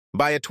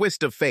By a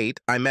twist of fate,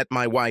 I met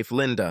my wife,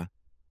 Linda.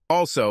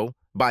 Also,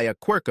 by a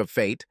quirk of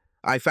fate,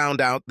 I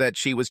found out that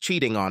she was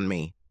cheating on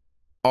me.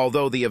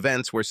 Although the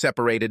events were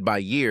separated by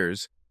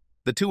years,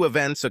 the two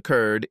events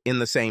occurred in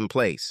the same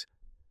place.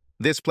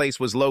 This place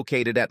was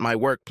located at my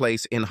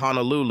workplace in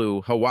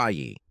Honolulu,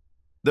 Hawaii.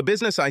 The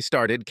business I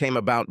started came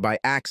about by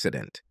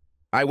accident.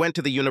 I went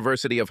to the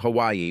University of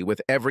Hawaii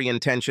with every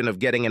intention of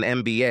getting an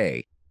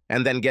MBA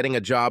and then getting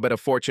a job at a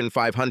Fortune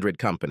 500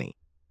 company.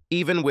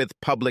 Even with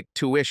public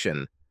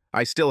tuition,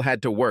 I still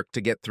had to work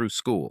to get through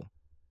school.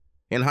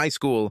 In high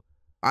school,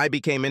 I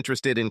became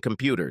interested in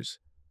computers,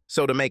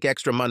 so to make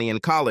extra money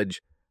in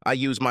college, I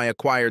used my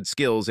acquired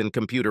skills in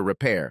computer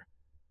repair.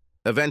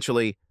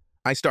 Eventually,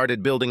 I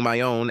started building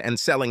my own and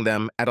selling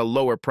them at a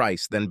lower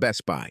price than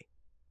Best Buy.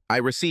 I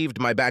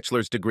received my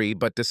bachelor's degree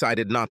but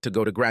decided not to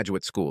go to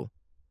graduate school.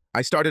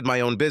 I started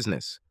my own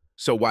business,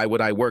 so why would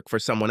I work for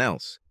someone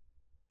else?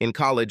 In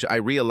college, I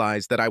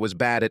realized that I was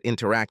bad at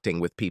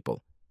interacting with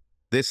people.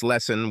 This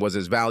lesson was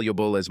as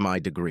valuable as my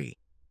degree.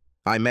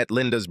 I met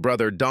Linda's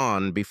brother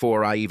Don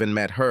before I even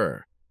met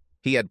her.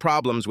 He had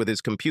problems with his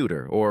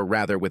computer, or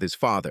rather with his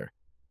father.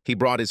 He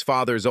brought his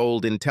father's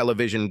old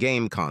Intellivision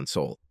game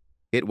console.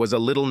 It was a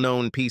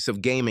little-known piece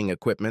of gaming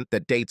equipment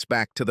that dates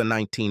back to the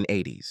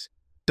 1980s.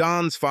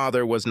 Don's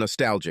father was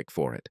nostalgic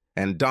for it,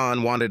 and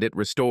Don wanted it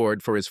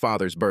restored for his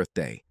father's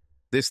birthday.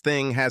 This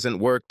thing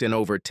hasn't worked in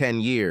over 10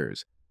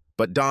 years,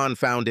 but Don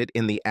found it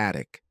in the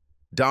attic.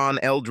 Don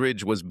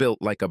Eldridge was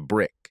built like a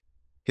brick.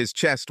 His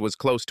chest was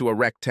close to a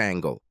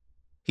rectangle.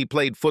 He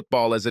played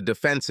football as a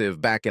defensive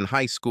back in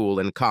high school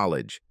and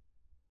college.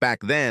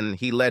 Back then,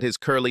 he let his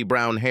curly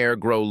brown hair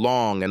grow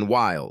long and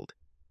wild,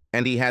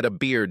 and he had a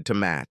beard to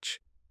match.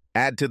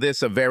 Add to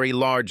this a very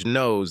large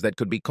nose that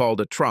could be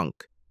called a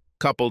trunk,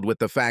 coupled with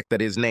the fact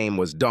that his name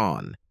was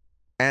Don.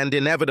 And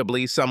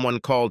inevitably, someone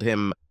called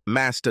him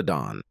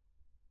Mastodon.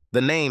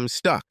 The name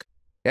stuck.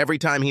 Every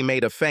time he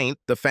made a feint,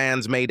 the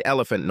fans made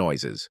elephant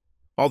noises.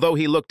 Although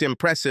he looked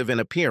impressive in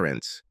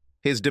appearance,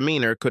 his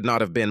demeanor could not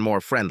have been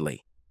more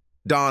friendly.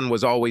 Don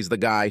was always the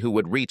guy who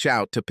would reach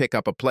out to pick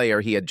up a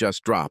player he had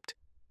just dropped.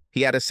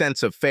 He had a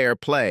sense of fair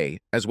play,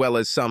 as well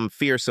as some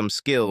fearsome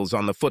skills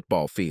on the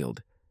football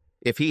field.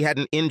 If he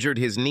hadn't injured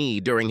his knee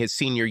during his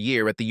senior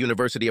year at the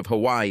University of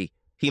Hawaii,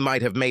 he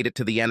might have made it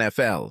to the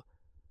NFL.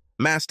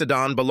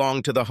 Mastodon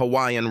belonged to the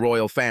Hawaiian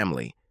royal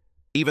family.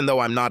 Even though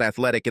I'm not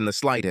athletic in the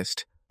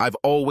slightest, I've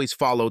always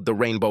followed the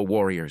Rainbow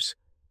Warriors.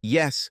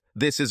 Yes,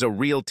 this is a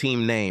real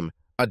team name,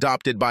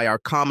 adopted by our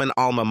common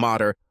alma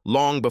mater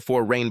long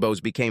before rainbows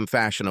became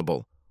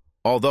fashionable.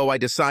 Although I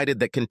decided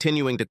that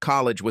continuing to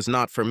college was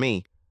not for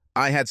me,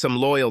 I had some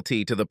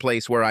loyalty to the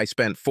place where I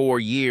spent 4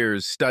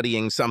 years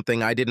studying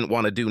something I didn't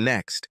want to do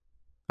next.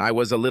 I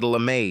was a little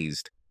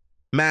amazed.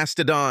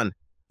 Mastodon,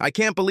 I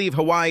can't believe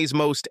Hawaii's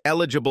most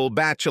eligible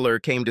bachelor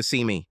came to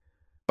see me.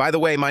 By the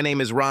way, my name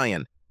is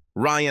Ryan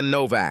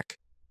Novak.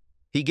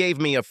 He gave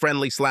me a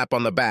friendly slap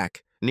on the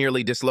back,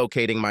 nearly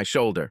dislocating my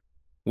shoulder.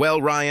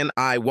 Well, Ryan,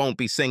 I won't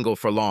be single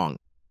for long.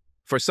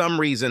 For some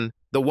reason,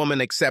 the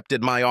woman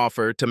accepted my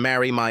offer to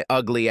marry my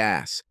ugly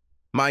ass.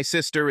 My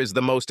sister is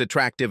the most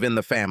attractive in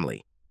the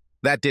family.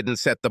 That didn't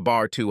set the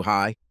bar too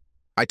high.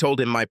 I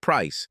told him my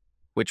price,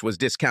 which was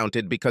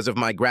discounted because of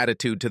my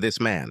gratitude to this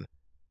man.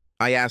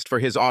 I asked for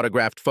his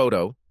autographed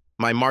photo.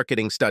 My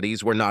marketing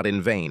studies were not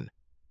in vain.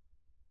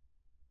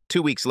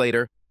 2 weeks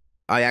later,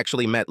 I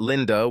actually met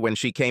Linda when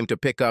she came to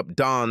pick up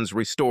Don's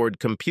restored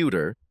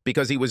computer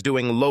because he was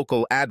doing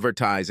local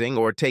advertising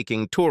or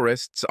taking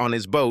tourists on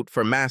his boat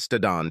for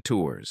Mastodon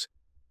tours.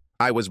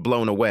 I was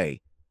blown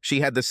away.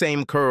 She had the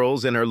same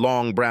curls in her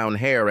long brown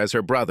hair as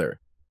her brother.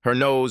 Her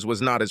nose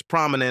was not as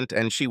prominent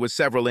and she was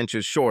several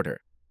inches shorter.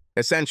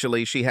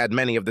 Essentially, she had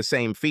many of the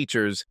same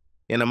features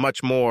in a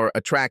much more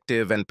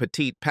attractive and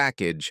petite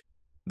package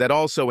that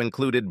also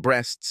included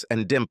breasts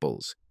and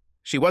dimples.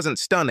 She wasn't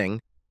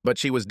stunning, but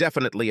she was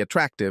definitely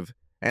attractive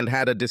and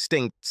had a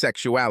distinct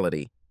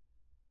sexuality.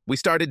 We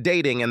started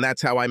dating, and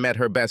that's how I met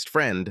her best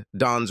friend,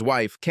 Don's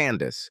wife,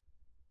 Candace.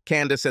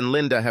 Candace and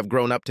Linda have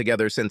grown up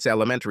together since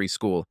elementary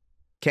school.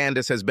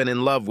 Candace has been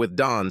in love with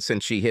Don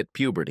since she hit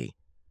puberty.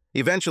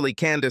 Eventually,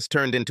 Candace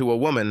turned into a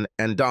woman,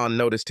 and Don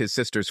noticed his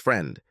sister's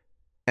friend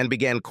and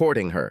began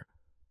courting her,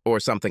 or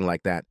something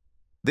like that.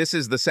 This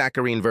is the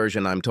saccharine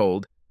version, I'm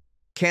told.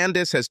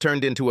 Candace has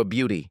turned into a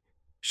beauty.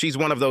 She's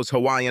one of those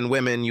Hawaiian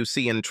women you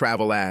see in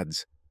travel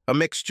ads, a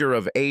mixture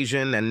of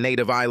Asian and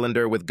native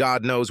islander with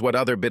God knows what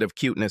other bit of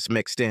cuteness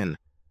mixed in.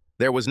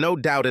 There was no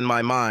doubt in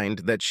my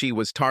mind that she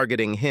was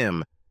targeting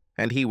him,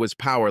 and he was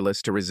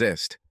powerless to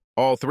resist.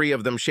 All three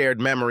of them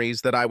shared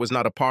memories that I was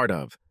not a part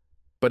of,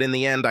 but in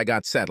the end I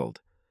got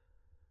settled.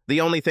 The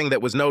only thing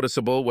that was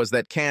noticeable was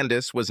that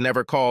Candace was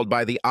never called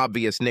by the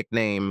obvious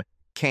nickname,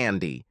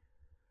 Candy.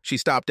 She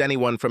stopped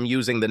anyone from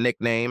using the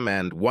nickname,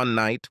 and one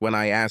night, when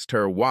I asked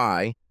her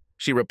why,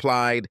 she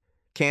replied,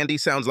 "Candy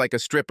sounds like a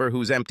stripper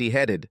who's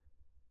empty-headed."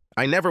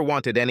 I never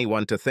wanted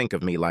anyone to think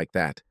of me like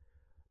that.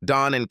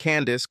 Don and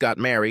Candace got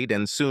married,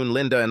 and soon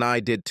Linda and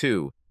I did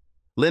too.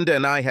 Linda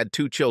and I had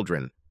 2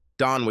 children.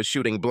 Don was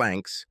shooting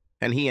blanks,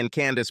 and he and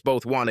Candace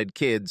both wanted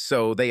kids,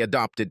 so they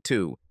adopted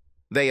too.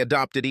 They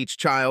adopted each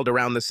child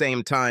around the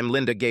same time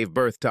Linda gave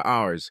birth to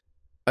ours.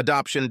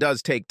 Adoption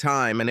does take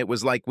time, and it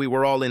was like we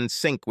were all in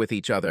sync with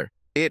each other.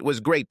 It was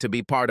great to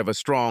be part of a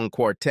strong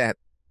quartet.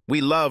 We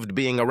loved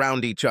being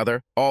around each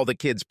other, all the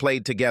kids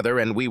played together,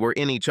 and we were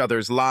in each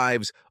other's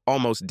lives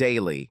almost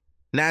daily.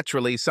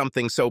 Naturally,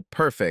 something so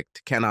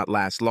perfect cannot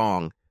last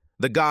long.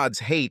 The gods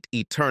hate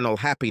eternal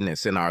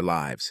happiness in our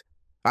lives.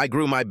 I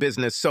grew my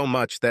business so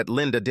much that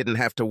Linda didn't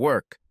have to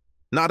work.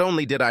 Not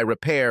only did I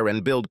repair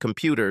and build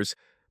computers,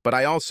 but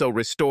I also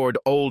restored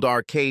old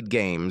arcade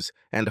games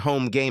and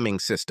home gaming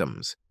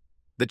systems.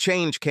 The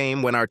change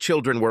came when our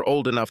children were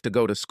old enough to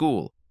go to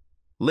school.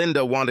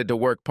 Linda wanted to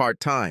work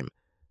part-time.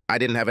 I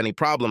didn't have any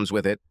problems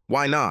with it.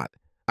 Why not?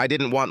 I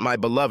didn't want my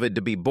beloved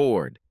to be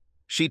bored.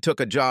 She took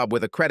a job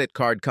with a credit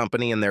card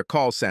company in their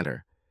call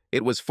center.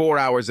 It was 4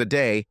 hours a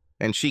day,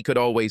 and she could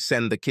always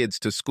send the kids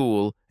to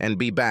school and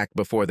be back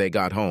before they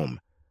got home.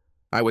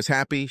 I was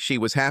happy, she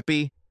was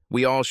happy.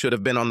 We all should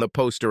have been on the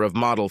poster of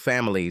model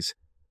families.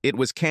 It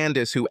was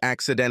Candace who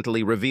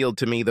accidentally revealed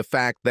to me the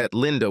fact that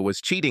Linda was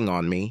cheating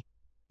on me.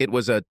 It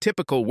was a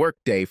typical work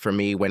day for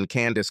me when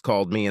Candace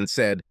called me and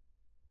said,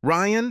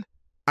 "Ryan,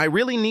 I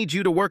really need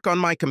you to work on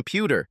my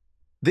computer.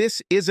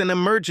 This is an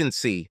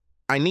emergency.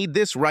 I need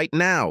this right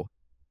now."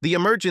 The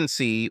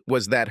emergency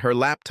was that her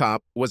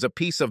laptop was a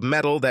piece of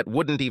metal that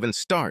wouldn't even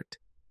start.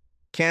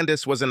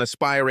 Candace was an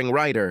aspiring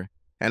writer,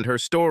 and her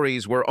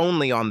stories were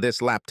only on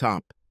this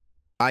laptop.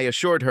 I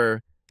assured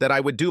her that I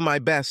would do my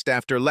best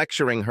after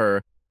lecturing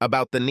her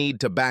about the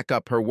need to back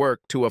up her work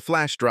to a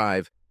flash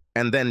drive,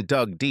 and then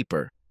dug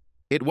deeper.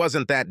 It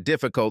wasn't that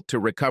difficult to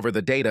recover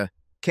the data.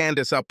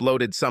 Candace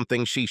uploaded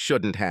something she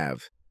shouldn't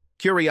have.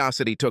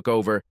 Curiosity took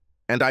over,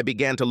 and I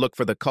began to look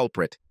for the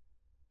culprit.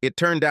 It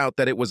turned out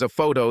that it was a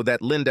photo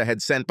that Linda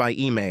had sent by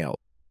email.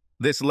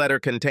 This letter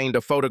contained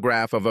a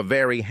photograph of a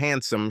very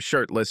handsome,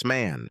 shirtless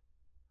man.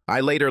 I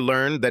later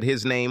learned that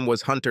his name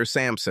was Hunter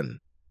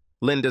Sampson.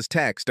 Linda's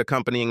text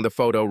accompanying the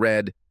photo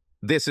read,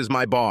 "This is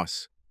my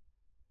boss."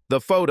 The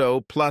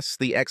photo plus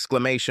the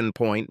exclamation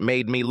point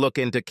made me look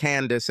into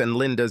Candace and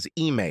Linda's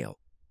email.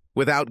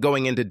 Without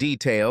going into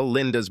detail,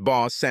 Linda's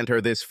boss sent her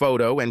this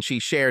photo and she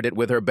shared it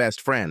with her best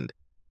friend.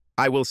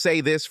 I will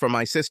say this for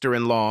my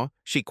sister-in-law,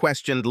 she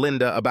questioned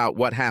Linda about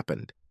what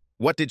happened.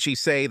 What did she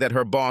say that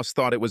her boss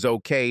thought it was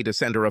okay to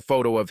send her a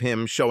photo of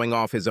him showing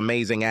off his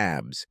amazing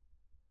abs?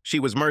 She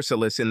was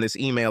merciless in this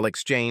email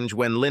exchange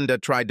when Linda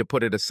tried to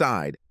put it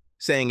aside,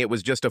 saying it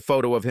was just a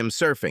photo of him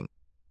surfing.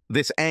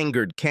 This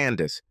angered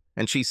Candace,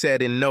 and she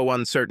said in no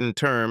uncertain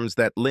terms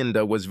that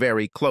Linda was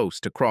very close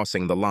to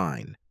crossing the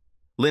line.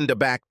 Linda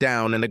backed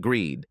down and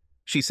agreed.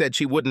 She said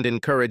she wouldn't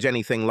encourage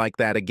anything like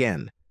that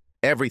again.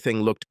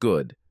 Everything looked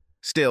good.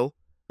 Still,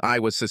 I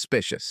was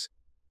suspicious.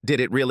 Did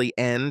it really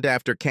end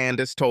after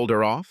Candace told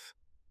her off?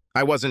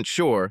 I wasn't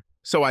sure,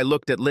 so I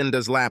looked at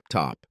Linda's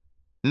laptop.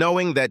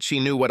 Knowing that she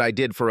knew what I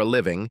did for a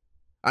living,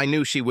 I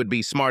knew she would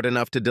be smart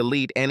enough to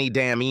delete any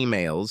damn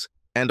emails,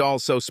 and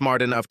also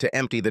smart enough to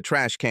empty the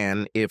trash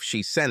can if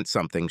she sent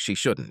something she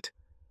shouldn't.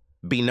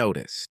 Be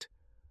noticed.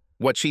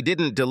 What she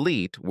didn't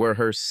delete were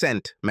her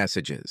sent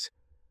messages.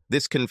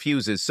 This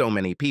confuses so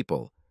many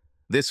people.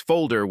 This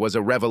folder was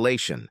a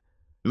revelation.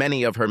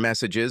 Many of her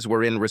messages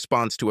were in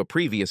response to a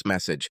previous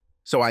message,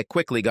 so I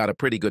quickly got a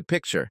pretty good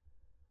picture.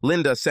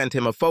 Linda sent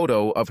him a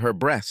photo of her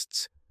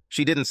breasts.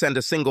 She didn't send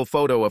a single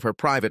photo of her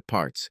private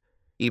parts,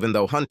 even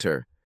though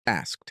Hunter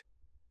asked.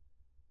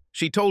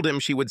 She told him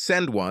she would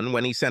send one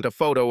when he sent a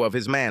photo of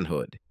his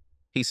manhood.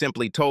 He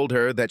simply told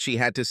her that she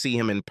had to see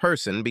him in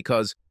person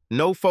because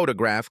no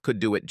photograph could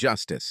do it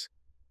justice.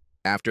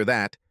 After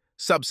that,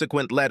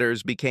 subsequent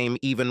letters became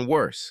even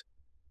worse.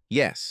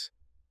 Yes,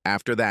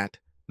 after that,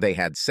 they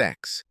had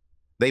sex.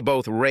 They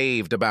both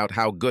raved about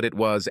how good it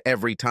was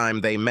every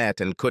time they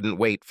met and couldn't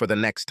wait for the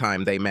next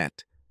time they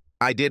met.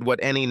 I did what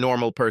any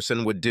normal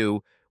person would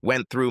do,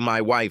 went through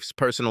my wife's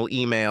personal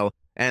email,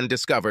 and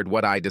discovered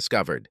what I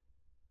discovered.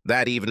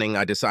 That evening,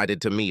 I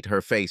decided to meet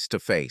her face to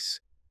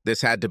face.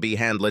 This had to be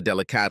handled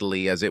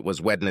delicately as it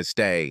was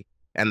Wednesday,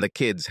 and the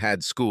kids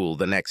had school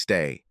the next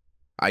day.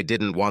 I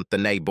didn't want the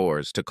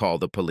neighbors to call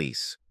the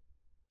police.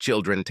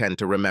 Children tend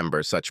to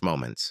remember such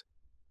moments.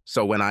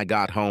 So when I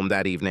got home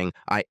that evening,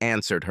 I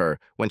answered her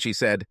when she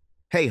said,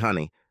 "Hey,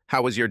 honey,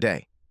 how was your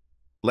day?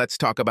 Let's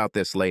talk about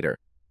this later."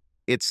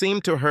 It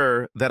seemed to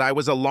her that I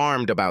was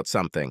alarmed about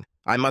something.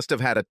 I must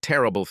have had a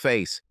terrible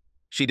face.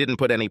 She didn't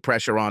put any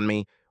pressure on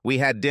me. We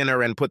had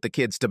dinner and put the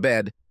kids to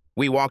bed.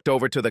 We walked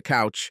over to the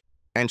couch,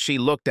 and she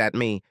looked at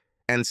me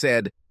and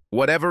said,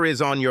 "Whatever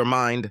is on your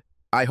mind,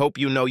 I hope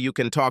you know you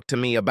can talk to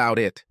me about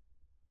it."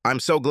 I'm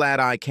so glad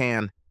I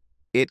can.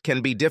 It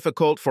can be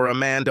difficult for a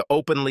man to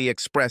openly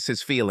express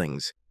his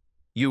feelings.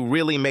 You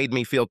really made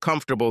me feel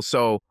comfortable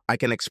so I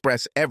can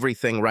express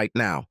everything right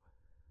now.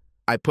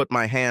 I put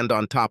my hand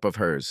on top of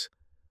hers.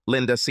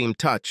 Linda seemed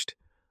touched.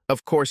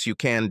 "Of course you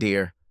can,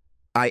 dear.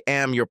 I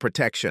am your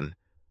protection."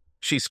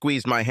 She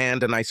squeezed my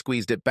hand and I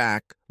squeezed it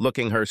back,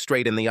 looking her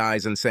straight in the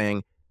eyes and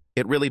saying,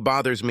 "It really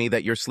bothers me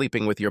that you're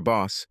sleeping with your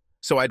boss.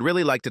 So I'd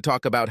really like to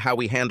talk about how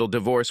we handle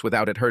divorce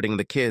without it hurting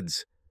the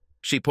kids.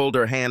 She pulled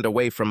her hand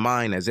away from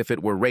mine as if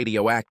it were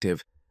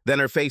radioactive. Then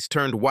her face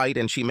turned white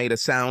and she made a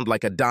sound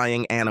like a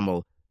dying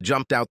animal,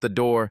 jumped out the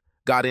door,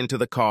 got into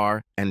the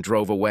car, and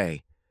drove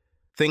away.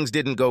 Things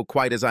didn't go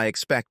quite as I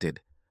expected.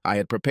 I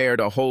had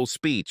prepared a whole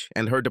speech,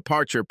 and her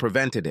departure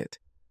prevented it.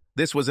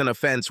 This was an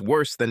offense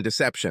worse than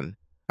deception.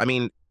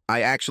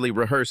 I actually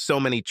rehearsed so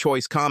many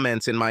choice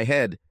comments in my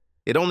head.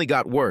 It only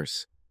got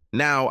worse.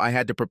 Now I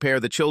had to prepare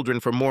the children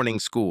for morning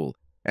school,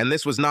 and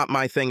this was not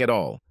my thing at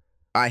all.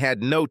 I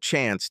had no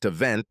chance to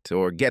vent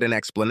or get an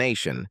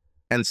explanation,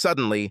 and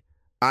suddenly,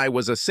 I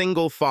was a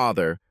single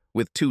father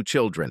with 2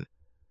 children.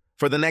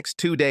 For the next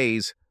 2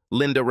 days,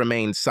 Linda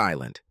remained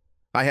silent.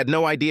 I had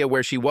no idea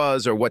where she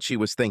was or what she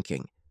was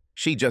thinking.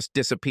 She just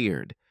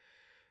disappeared.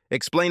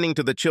 Explaining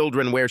to the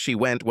children where she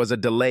went was a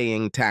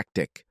delaying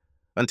tactic.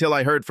 Until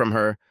I heard from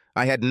her,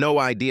 I had no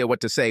idea what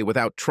to say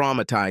without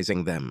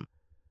traumatizing them.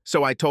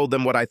 So I told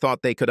them what I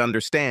thought they could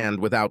understand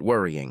without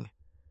worrying.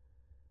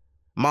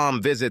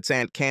 Mom visits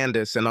Aunt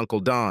Candace and Uncle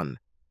Don.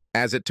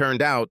 As it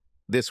turned out,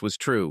 this was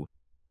true.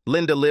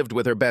 Linda lived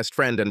with her best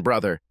friend and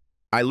brother.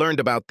 I learned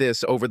about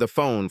this over the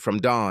phone from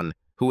Don,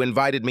 who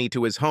invited me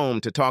to his home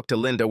to talk to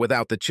Linda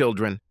without the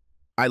children.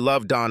 I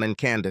love Don and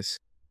Candace.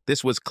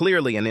 This was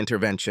clearly an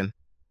intervention.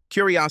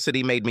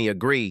 Curiosity made me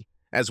agree,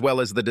 as well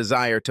as the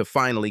desire to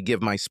finally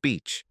give my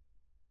speech.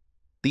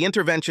 The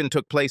intervention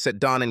took place at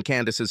Don and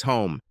Candace's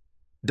home.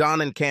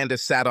 Don and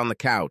Candace sat on the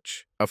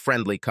couch, a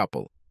friendly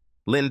couple.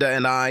 Linda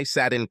and I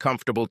sat in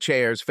comfortable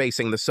chairs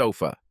facing the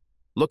sofa.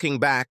 Looking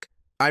back,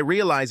 I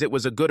realize it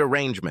was a good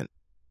arrangement.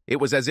 It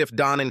was as if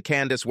Don and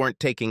Candace weren't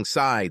taking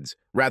sides,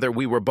 rather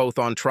we were both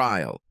on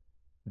trial.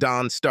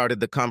 Don started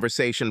the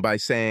conversation by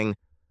saying,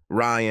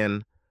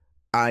 "Ryan,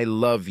 I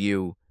love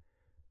you.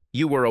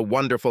 You were a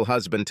wonderful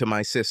husband to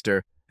my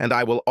sister, and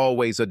I will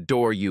always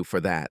adore you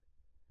for that.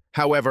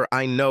 However,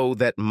 I know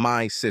that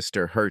my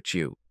sister hurt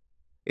you.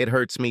 It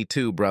hurts me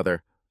too,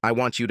 brother. I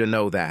want you to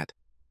know that.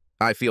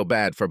 I feel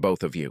bad for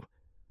both of you."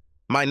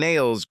 My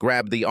nails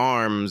grabbed the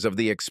arms of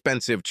the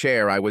expensive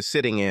chair I was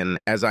sitting in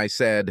as I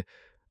said,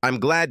 "I'm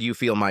glad you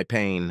feel my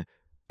pain.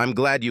 I'm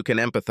glad you can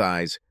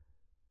empathize.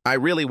 I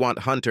really want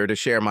Hunter to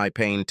share my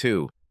pain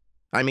too.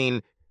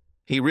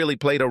 He really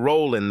played a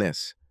role in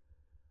this.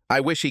 I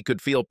wish he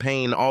could feel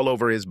pain all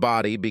over his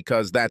body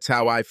because that's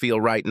how I feel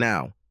right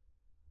now."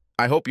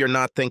 "I hope you're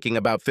not thinking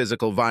about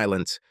physical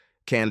violence,"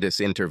 Candace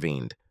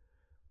intervened.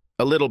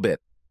 "A little bit.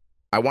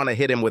 I want to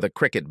hit him with a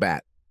cricket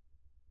bat."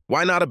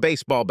 "Why not a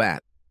baseball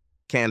bat?"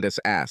 Candace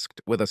asked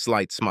with a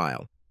slight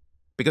smile.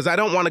 "Because I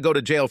don't want to go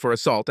to jail for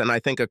assault, and I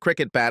think a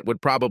cricket bat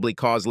would probably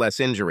cause less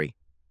injury.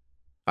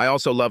 I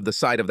also love the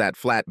sight of that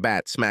flat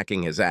bat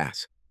smacking his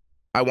ass.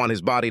 I want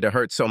his body to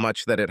hurt so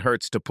much that it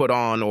hurts to put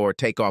on or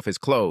take off his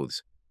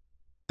clothes.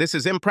 This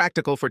is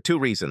impractical for 2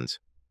 reasons.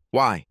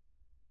 Why?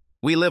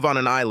 We live on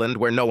an island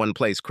where no one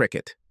plays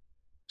cricket.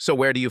 So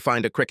where do you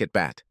find a cricket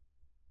bat?"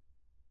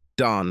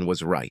 Don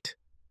was right.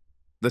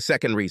 The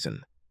second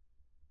reason.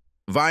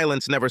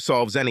 Violence never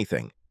solves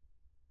anything.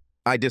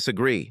 I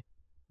disagree.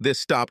 This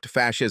stopped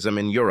fascism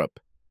in Europe.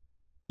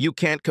 You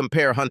can't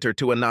compare Hunter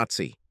to a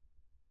Nazi.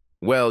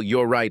 Well,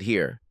 you're right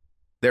here.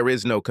 There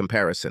is no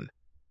comparison.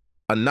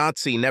 A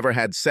Nazi never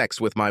had sex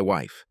with my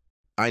wife.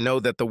 I know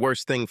that the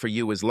worst thing for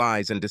you is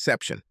lies and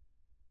deception.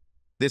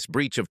 This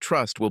breach of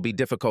trust will be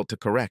difficult to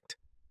correct.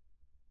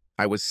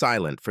 I was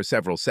silent for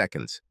several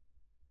seconds.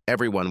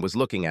 Everyone was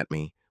looking at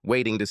me,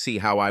 waiting to see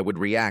how I would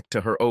react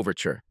to her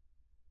overture.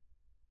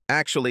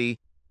 Actually,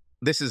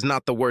 this is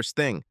not the worst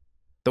thing.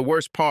 The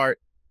worst part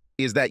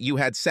is that you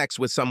had sex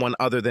with someone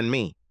other than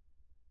me.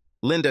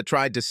 Linda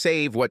tried to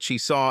save what she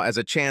saw as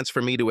a chance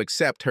for me to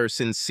accept her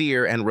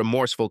sincere and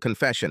remorseful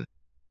confession.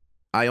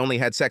 "I only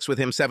had sex with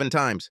him 7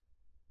 times.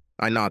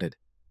 I nodded.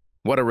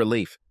 What a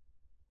relief.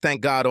 Thank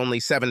God only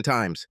 7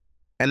 times,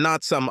 and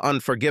not some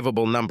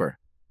unforgivable number.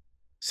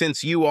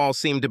 Since you all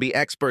seem to be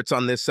experts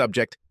on this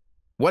subject,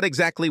 what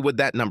exactly would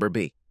that number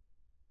be?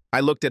 I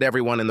looked at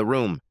everyone in the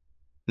room.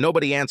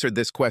 Nobody answered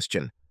this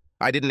question.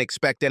 I didn't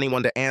expect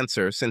anyone to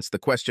answer since the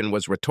question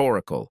was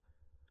rhetorical.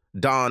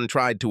 Don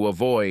tried to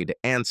avoid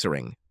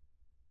answering.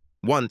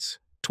 Once,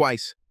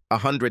 twice,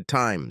 100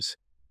 times.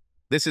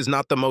 This is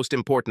not the most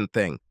important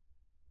thing.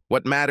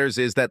 What matters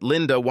is that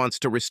Linda wants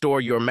to restore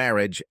your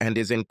marriage and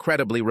is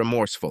incredibly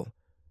remorseful.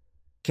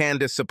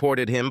 Candace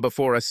supported him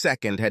before a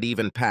second had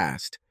even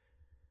passed.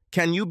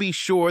 Can you be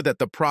sure that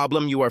the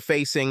problem you are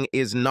facing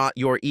is not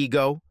your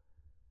ego?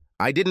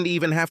 I didn't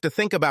even have to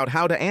think about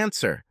how to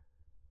answer.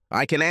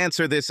 I can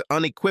answer this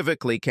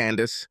unequivocally,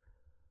 Candace.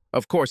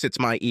 Of course it's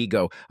my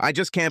ego. I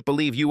just can't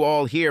believe you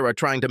all here are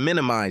trying to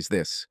minimize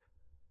this.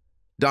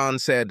 Don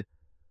said,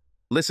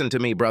 "Listen to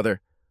me,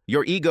 brother.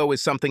 Your ego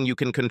is something you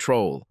can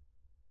control.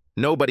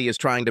 Nobody is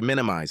trying to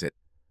minimize it.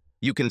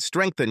 You can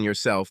strengthen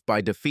yourself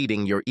by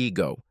defeating your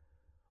ego.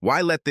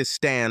 Why let this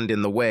stand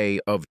in the way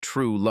of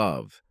true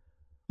love?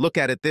 Look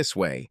at it this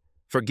way.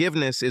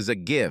 Forgiveness is a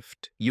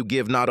gift you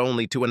give not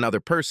only to another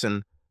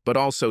person, but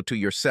also to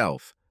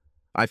yourself.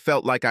 I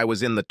felt like I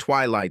was in the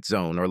Twilight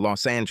Zone or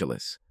Los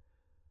Angeles.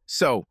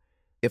 So,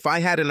 if I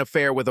had an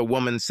affair with a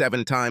woman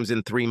 7 times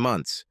in 3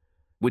 months,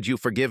 would you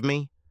forgive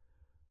me?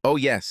 Oh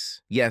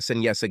yes, yes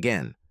and yes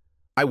again.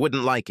 I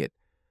wouldn't like it.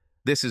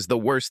 This is the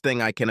worst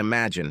thing I can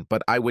imagine,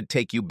 but I would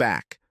take you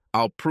back.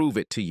 I'll prove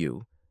it to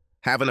you.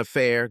 Have an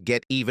affair,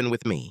 get even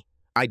with me.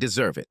 I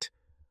deserve it.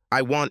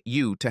 I want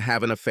you to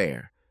have an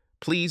affair.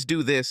 Please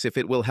do this if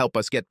it will help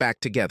us get back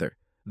together.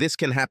 This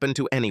can happen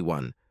to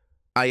anyone.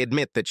 I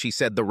admit that she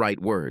said the right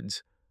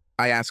words.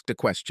 I asked a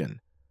question.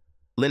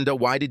 Linda,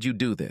 why did you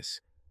do this?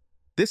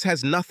 This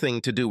has nothing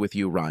to do with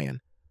you,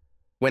 Ryan.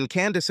 When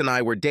Candace and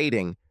I were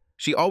dating,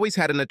 she always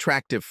had an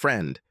attractive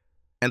friend,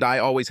 and I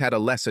always had a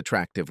less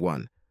attractive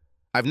one.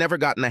 I've never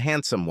gotten a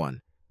handsome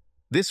one.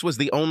 This was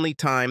the only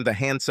time the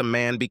handsome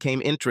man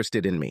became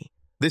interested in me.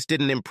 This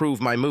didn't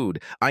improve my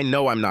mood. I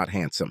know I'm not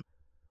handsome.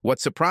 What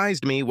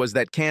surprised me was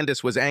that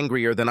Candace was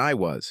angrier than I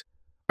was.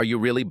 Are you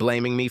really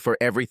blaming me for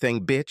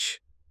everything, bitch?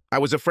 I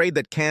was afraid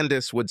that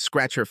Candace would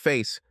scratch her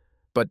face,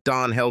 but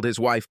Don held his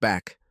wife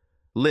back.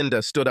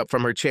 Linda stood up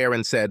from her chair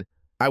and said,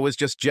 I was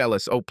just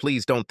jealous. Oh,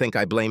 please don't think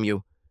I blame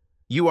you.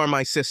 You are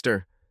my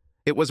sister.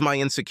 It was my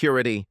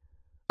insecurity.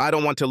 I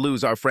don't want to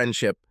lose our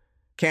friendship.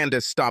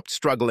 Candace stopped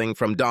struggling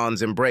from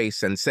Don's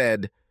embrace and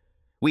said,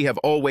 We have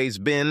always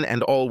been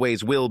and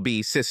always will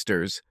be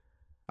sisters.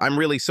 I'm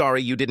really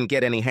sorry you didn't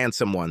get any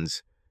handsome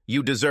ones.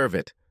 You deserve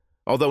it.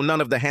 Although none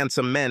of the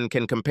handsome men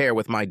can compare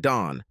with my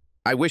Don,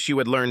 I wish you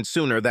had learned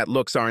sooner that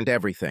looks aren't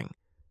everything.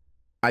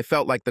 I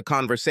felt like the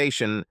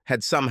conversation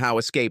had somehow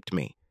escaped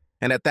me,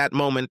 and at that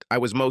moment I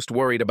was most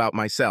worried about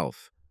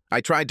myself. I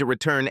tried to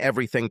return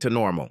everything to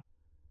normal.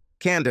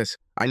 Candace,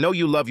 I know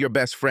you love your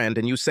best friend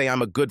and you say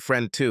I'm a good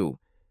friend too.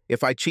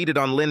 If I cheated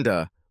on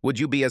Linda, would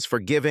you be as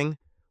forgiving?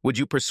 Would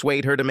you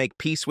persuade her to make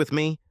peace with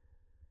me?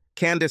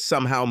 Candace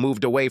somehow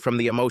moved away from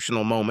the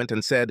emotional moment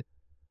and said,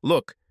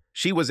 Look,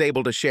 she was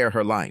able to share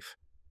her life.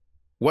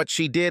 What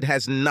she did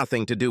has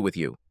nothing to do with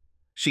you.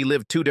 She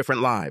lived 2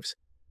 different lives.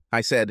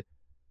 I said,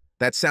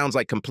 That sounds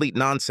like complete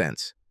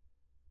nonsense.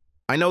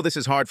 I know this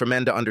is hard for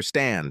men to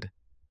understand,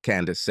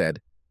 Candace said,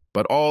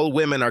 but all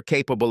women are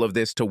capable of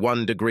this to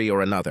one degree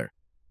or another.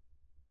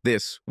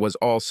 This was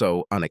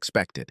also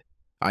unexpected.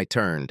 I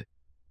turned.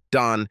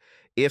 Don,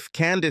 if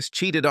Candace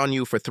cheated on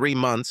you for 3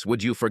 months,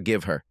 would you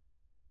forgive her?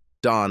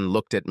 Don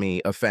looked at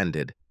me,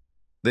 offended.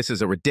 This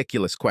is a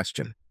ridiculous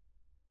question.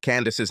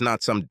 Candace is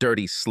not some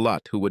dirty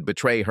slut who would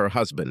betray her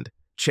husband,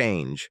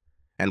 change,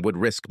 and would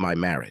risk my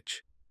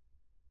marriage.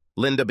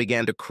 Linda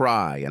began to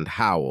cry and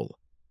howl.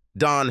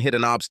 Don hit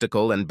an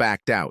obstacle and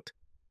backed out.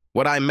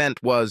 What I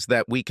meant was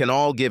that we can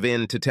all give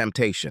in to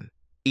temptation,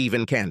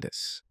 even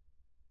Candace.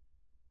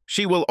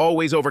 She will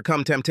always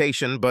overcome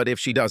temptation, but if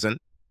she doesn't,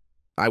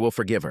 I will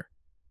forgive her.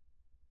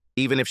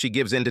 Even if she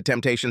gives in to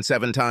temptation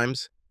 7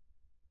 times?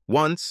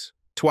 Once,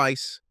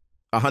 twice,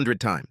 100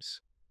 times.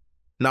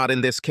 Not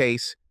in this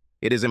case.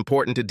 It is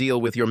important to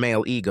deal with your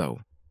male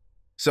ego.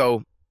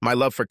 So, my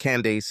love for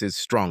Candace is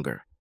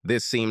stronger.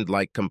 This seemed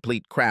like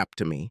complete crap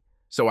to me,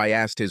 so I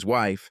asked his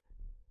wife,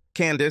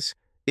 Candace,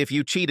 if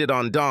you cheated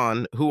on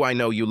Don, who I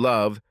know you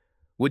love,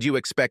 would you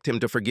expect him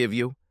to forgive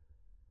you?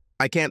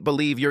 I can't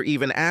believe you're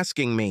even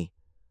asking me.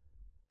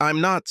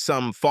 I'm not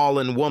some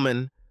fallen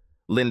woman,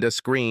 Linda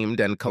screamed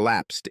and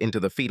collapsed into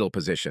the fetal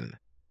position.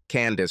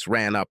 Candace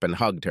ran up and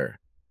hugged her.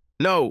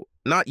 No,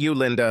 not you,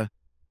 Linda.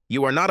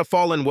 You are not a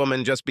fallen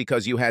woman just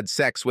because you had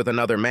sex with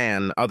another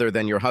man other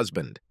than your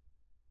husband.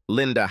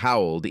 Linda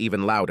howled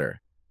even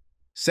louder.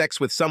 Sex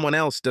with someone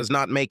else does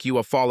not make you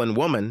a fallen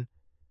woman.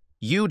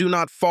 You do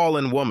not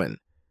fallen woman.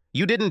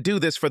 You didn't do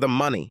this for the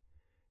money.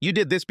 You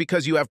did this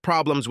because you have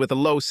problems with a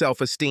low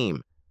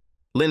self-esteem.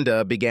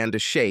 Linda began to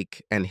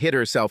shake and hit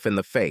herself in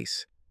the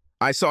face.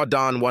 I saw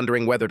Don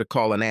wondering whether to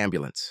call an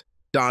ambulance.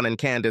 Don and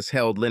Candace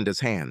held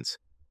Linda's hands.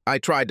 I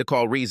tried to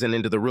call reason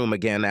into the room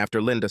again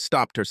after Linda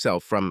stopped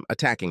herself from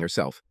attacking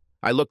herself.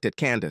 I looked at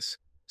Candace.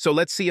 So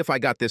let's see if I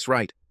got this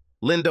right.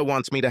 Linda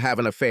wants me to have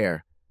an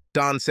affair.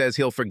 Don says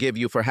he'll forgive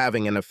you for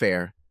having an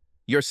affair.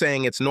 You're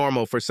saying it's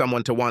normal for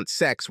someone to want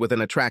sex with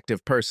an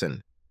attractive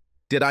person.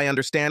 Did I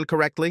understand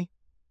correctly?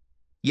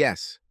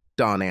 Yes,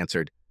 Don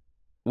answered.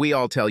 We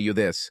all tell you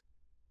this.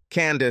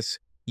 Candace,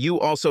 you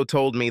also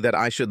told me that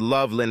I should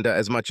love Linda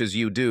as much as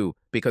you do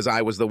because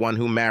I was the one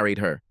who married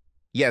her.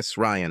 Yes,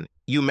 Ryan,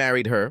 you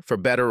married her, for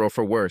better or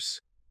for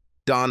worse.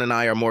 Don and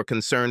I are more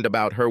concerned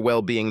about her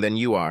well-being than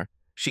you are.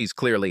 She's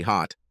clearly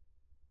hot.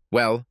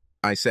 Well,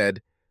 I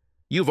said,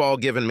 you've all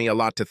given me a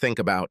lot to think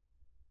about.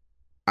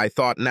 I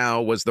thought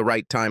now was the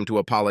right time to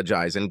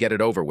apologize and get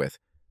it over with.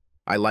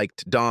 I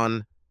liked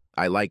Don,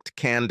 I liked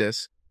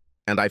Candace,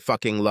 and I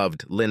fucking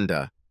loved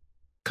Linda.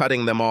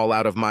 Cutting them all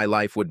out of my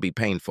life would be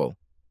painful.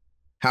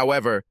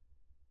 However,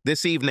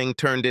 this evening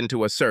turned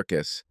into a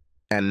circus,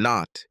 and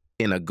not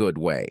in a good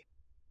way.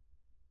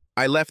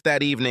 I left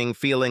that evening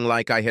feeling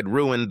like I had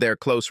ruined their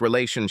close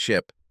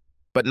relationship,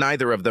 but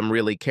neither of them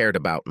really cared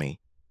about me.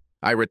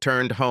 I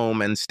returned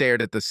home and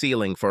stared at the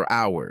ceiling for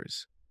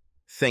hours,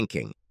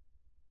 thinking.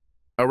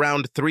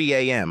 Around 3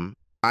 a.m.,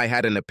 I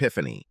had an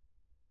epiphany.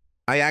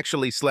 I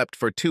actually slept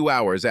for 2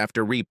 hours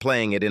after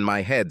replaying it in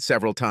my head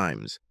several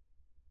times.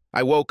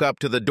 I woke up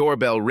to the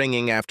doorbell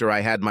ringing after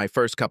I had my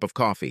first cup of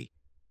coffee.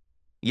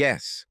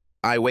 Yes,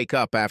 I wake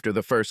up after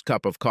the first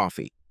cup of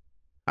coffee.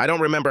 I don't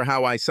remember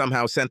how I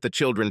somehow sent the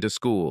children to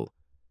school.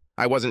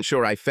 I wasn't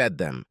sure I fed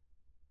them.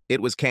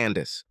 It was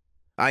Candace.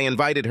 I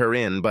invited her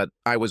in, but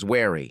I was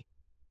wary.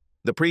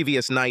 The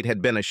previous night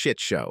had been a shit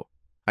show.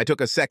 I took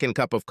a second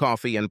cup of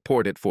coffee and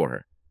poured it for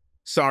her.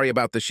 "Sorry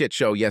about the shit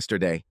show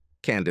yesterday,"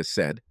 Candace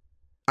said.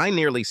 I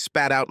nearly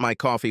spat out my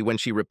coffee when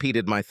she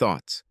repeated my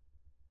thoughts.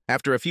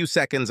 After a few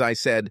seconds, I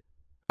said,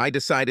 "I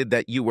decided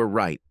that you were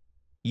right.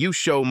 You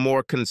show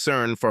more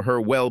concern for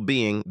her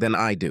well-being than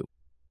I do.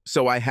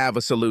 So I have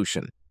a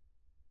solution.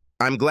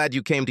 I'm glad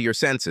you came to your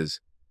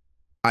senses."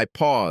 I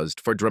paused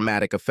for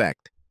dramatic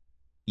effect.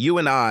 "You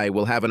and I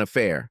will have an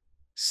affair.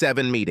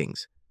 7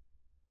 meetings.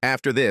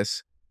 After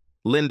this,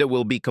 Linda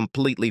will be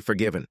completely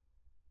forgiven."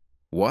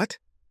 "What?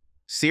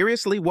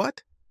 Seriously,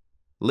 what?"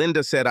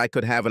 "Linda said I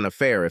could have an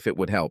affair if it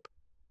would help.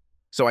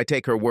 So I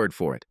take her word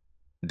for it.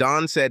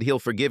 Don said he'll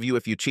forgive you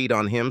if you cheat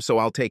on him, so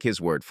I'll take his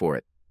word for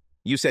it.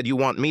 You said you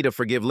want me to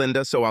forgive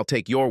Linda, so I'll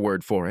take your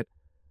word for it.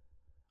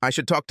 I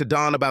should talk to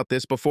Don about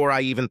this before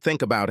I even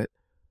think about it."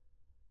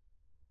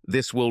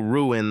 "This will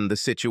ruin the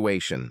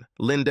situation.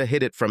 Linda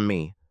hid it from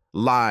me,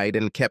 lied,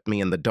 and kept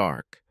me in the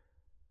dark.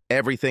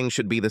 Everything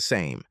should be the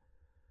same.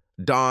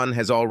 Don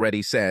has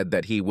already said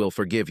that he will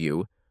forgive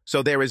you,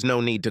 so there is no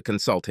need to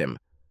consult him.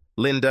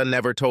 Linda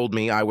never told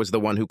me I was the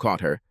one who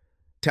caught her.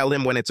 Tell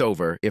him when it's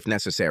over, if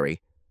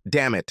necessary.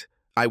 Damn it,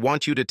 I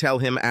want you to tell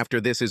him after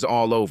this is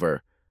all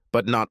over,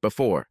 but not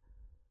before.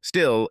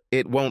 Still,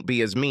 it won't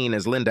be as mean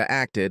as Linda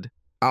acted.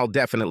 I'll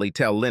definitely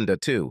tell Linda,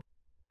 too.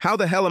 How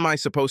the hell am I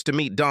supposed to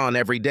meet Don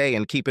every day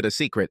and keep it a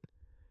secret?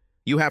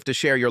 You have to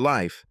share your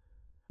life.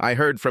 I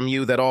heard from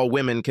you that all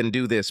women can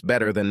do this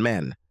better than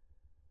men.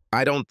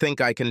 I don't think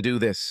I can do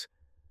this.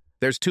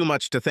 There's too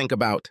much to think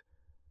about.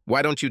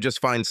 Why don't you just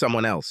find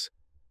someone else?"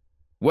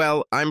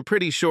 "Well, I'm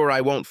pretty sure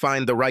I won't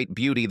find the right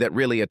beauty that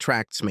really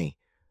attracts me.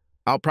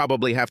 I'll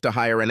probably have to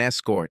hire an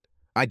escort.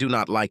 I do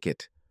not like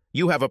it.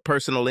 You have a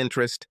personal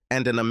interest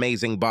and an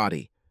amazing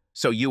body,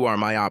 so you are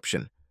my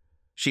option."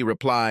 She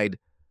replied,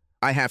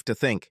 "I have to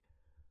think."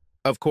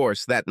 Of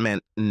course, that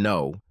meant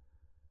no.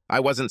 I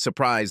wasn't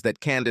surprised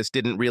that Candace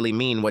didn't really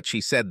mean what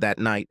she said that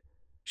night.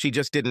 She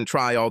just didn't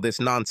try all this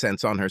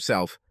nonsense on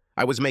herself.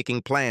 I was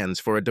making plans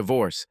for a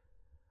divorce.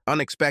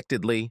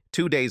 Unexpectedly,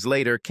 2 days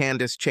later,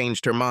 Candace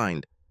changed her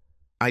mind.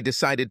 "I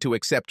decided to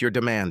accept your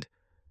demand.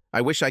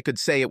 I wish I could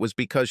say it was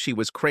because she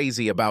was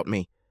crazy about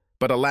me,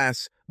 but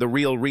alas, the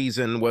real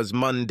reason was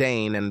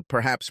mundane and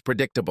perhaps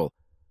predictable.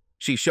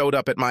 She showed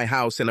up at my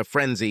house in a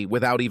frenzy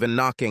without even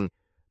knocking,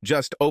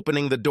 just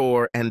opening the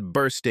door and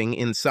bursting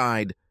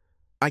inside.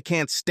 I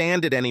can't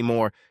stand it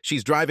anymore.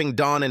 She's driving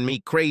Dawn and me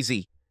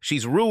crazy.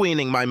 She's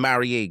ruining my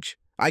marriage."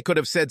 I could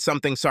have said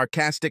something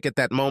sarcastic at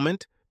that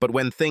moment, but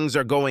when things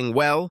are going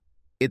well,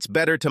 it's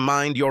better to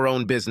mind your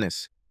own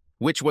business.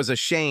 Which was a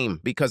shame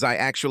because I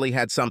actually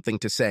had something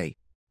to say.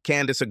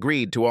 Candace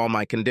agreed to all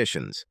my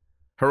conditions.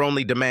 Her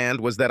only demand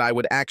was that I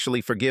would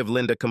actually forgive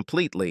Linda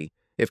completely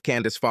if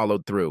Candace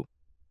followed through.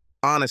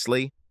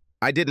 Honestly,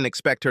 I didn't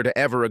expect her to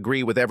ever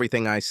agree with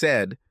everything I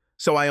said,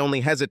 so I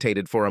only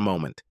hesitated for a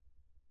moment.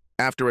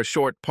 After a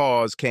short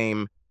pause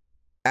came,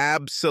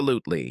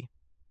 "Absolutely.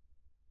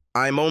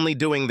 I'm only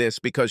doing this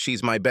because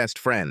she's my best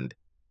friend.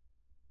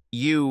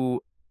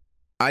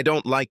 I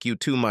don't like you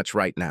too much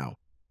right now."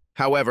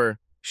 However,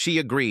 she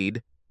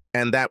agreed,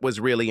 and that was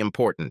really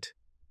important.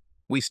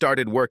 We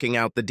started working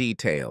out the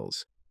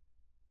details.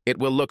 "It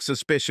will look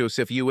suspicious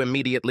if you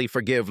immediately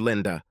forgive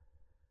Linda.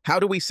 How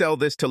do we sell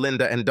this to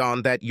Linda and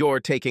Dawn that you're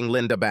taking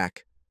Linda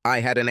back?"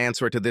 I had an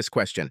answer to this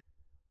question.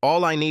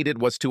 All I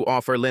needed was to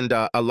offer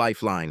Linda a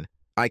lifeline.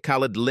 I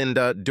called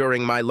Linda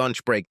during my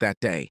lunch break that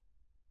day.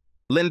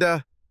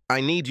 "Linda,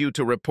 I need you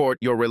to report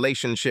your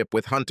relationship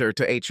with Hunter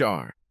to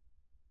HR."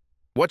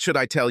 "What should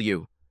I tell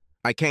you?"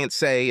 "I can't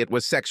say it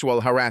was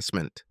sexual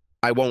harassment.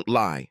 I won't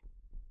lie."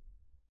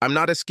 "I'm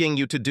not asking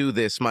you to do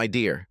this, my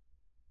dear.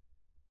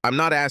 I'm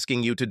not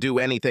asking you to do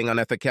anything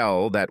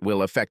unethical that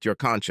will affect your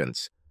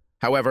conscience.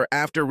 However,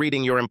 after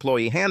reading your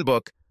employee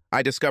handbook,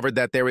 I discovered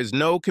that there is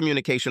no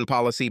communication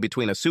policy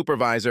between a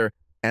supervisor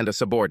and a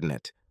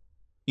subordinate.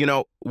 You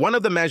know, one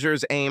of the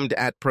measures aimed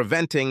at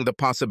preventing the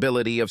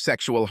possibility of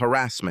sexual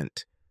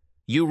harassment.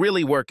 You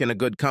really work in a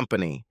good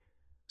company,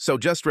 so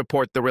just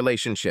report the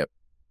relationship."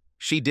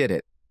 She did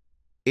it.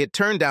 It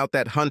turned out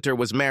that Hunter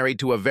was married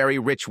to a very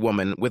rich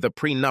woman with a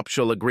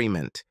prenuptial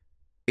agreement.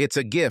 It's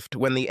a gift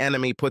when the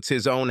enemy puts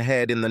his own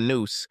head in the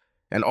noose,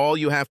 and all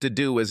you have to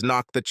do is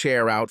knock the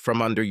chair out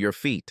from under your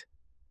feet.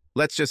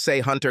 Let's just say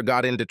Hunter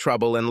got into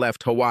trouble and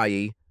left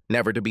Hawaii,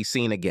 never to be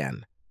seen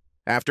again.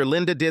 After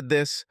Linda did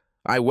this,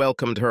 I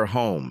welcomed her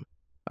home.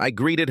 I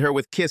greeted her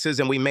with kisses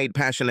and we made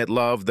passionate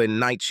love the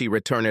night she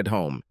returned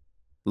home.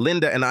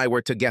 Linda and I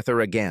were together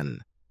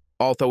again,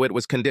 although it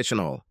was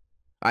conditional.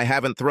 I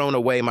haven't thrown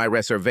away my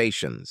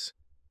reservations.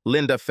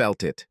 Linda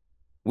felt it.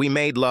 We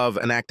made love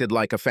and acted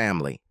like a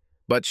family.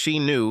 But she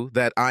knew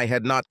that I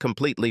had not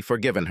completely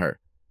forgiven her.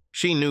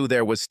 She knew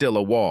there was still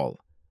a wall.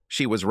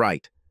 She was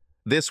right.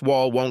 This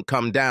wall won't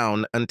come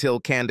down until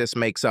Candace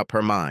makes up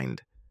her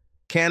mind.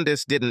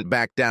 Candace didn't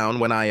back down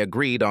when I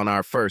agreed on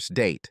our first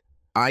date.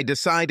 I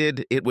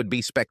decided it would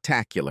be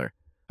spectacular.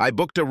 I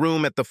booked a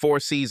room at the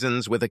Four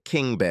Seasons with a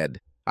king bed.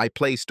 I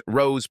placed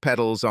rose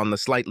petals on the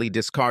slightly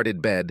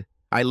discarded bed.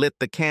 I lit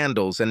the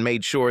candles and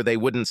made sure they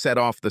wouldn't set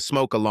off the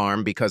smoke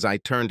alarm because I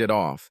turned it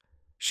off.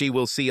 She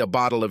will see a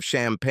bottle of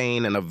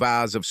champagne and a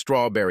vase of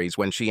strawberries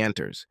when she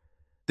enters.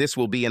 This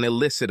will be an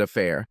illicit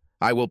affair.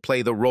 I will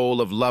play the role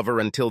of lover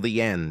until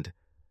the end.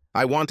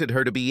 I wanted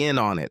her to be in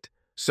on it,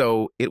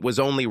 so it was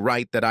only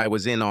right that I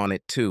was in on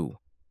it too.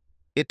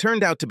 It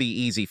turned out to be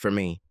easy for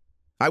me.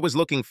 I was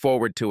looking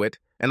forward to it,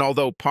 and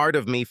although part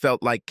of me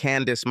felt like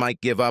Candace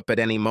might give up at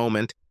any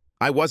moment,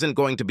 I wasn't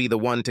going to be the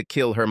one to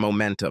kill her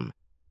momentum.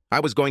 I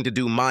was going to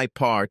do my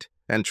part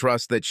and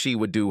trust that she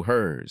would do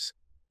hers.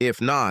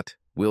 If not,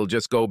 we'll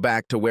just go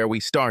back to where we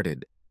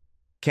started.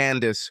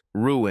 Candace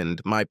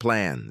ruined my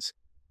plans.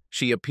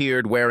 She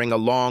appeared wearing a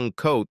long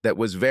coat that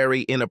was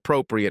very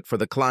inappropriate for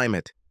the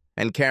climate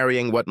and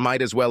carrying what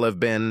might as well have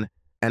been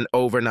an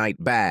overnight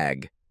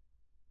bag.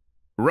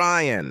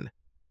 "Ryan,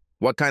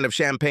 what kind of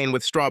champagne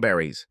with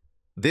strawberries?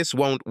 This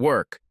won't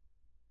work."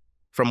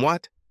 "From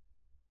what?"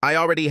 "I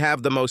already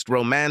have the most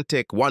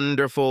romantic,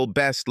 wonderful,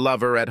 best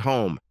lover at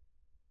home.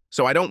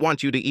 So I don't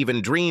want you to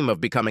even dream of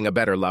becoming a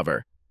better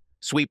lover.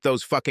 Sweep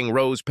those fucking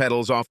rose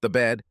petals off the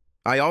bed.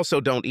 I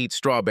also don't eat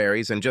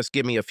strawberries, and just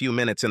give me a few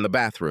minutes in the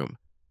bathroom."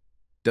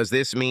 "Does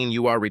this mean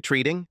you are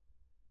retreating?"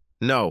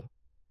 "No.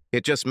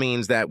 It just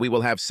means that we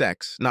will have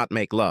sex, not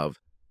make love.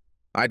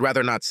 I'd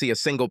rather not see a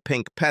single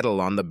pink petal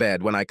on the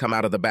bed when I come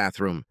out of the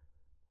bathroom."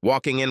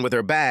 Walking in with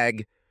her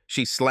bag,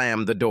 she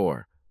slammed the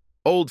door.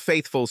 Old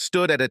Faithful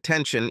stood at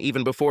attention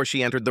even before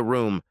she entered the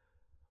room.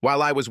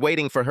 While I was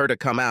waiting for her to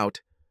come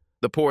out,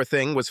 the poor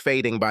thing was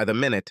fading by the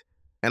minute,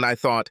 and I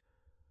thought,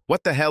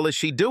 what the hell is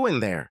she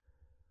doing there?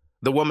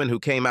 The woman who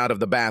came out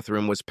of the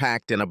bathroom was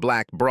packed in a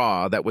black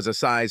bra that was a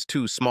size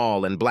too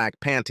small and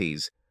black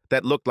panties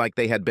that looked like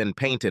they had been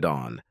painted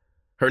on.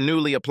 Her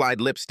newly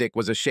applied lipstick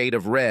was a shade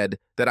of red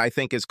that I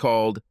think is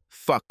called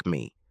Fuck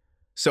Me.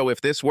 So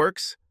if this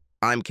works,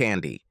 I'm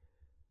Candy.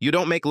 You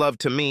don't make love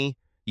to me,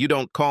 you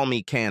don't call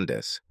me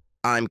Candace.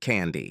 I'm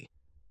Candy.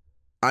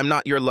 I'm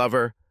not your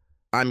lover,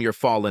 I'm your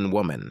fallen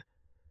woman.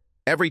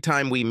 Every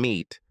time we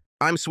meet,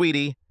 I'm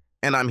sweetie,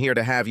 and I'm here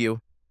to have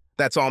you.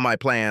 That's all my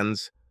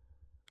plans.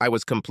 I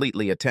was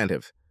completely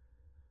attentive.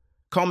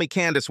 Call me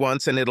Candace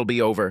once and it'll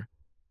be over.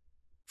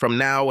 From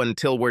now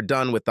until we're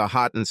done with the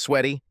hot and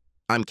sweaty,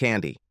 I'm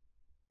Candy.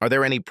 Are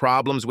there any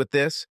problems with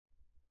this?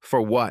 For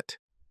what?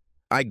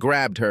 I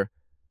grabbed her,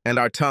 and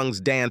our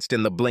tongues danced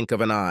in the blink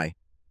of an eye.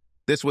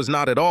 This was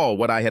not at all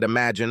what I had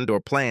imagined or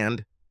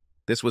planned.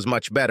 This was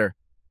much better.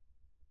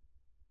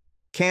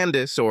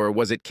 Candace, or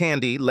was it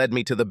Candy, led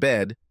me to the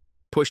bed,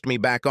 pushed me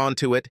back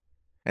onto it,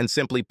 and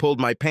simply pulled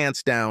my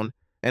pants down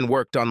and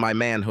worked on my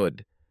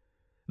manhood.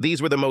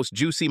 These were the most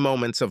juicy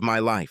moments of my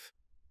life.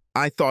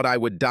 I thought I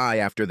would die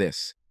after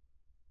this.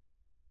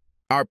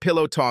 Our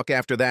pillow talk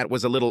after that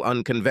was a little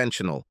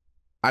unconventional.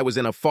 I was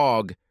in a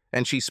fog,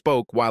 and she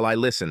spoke while I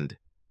listened.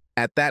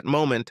 At that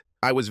moment,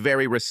 I was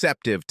very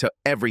receptive to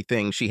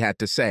everything she had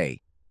to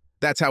say.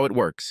 That's how it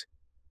works.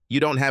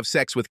 You don't have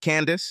sex with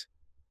Candace,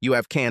 you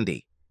have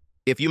Candy.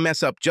 If you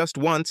mess up just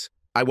once,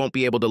 I won't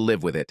be able to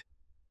live with it.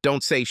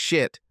 Don't say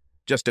shit,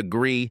 just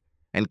agree,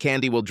 and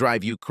Candy will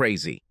drive you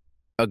crazy.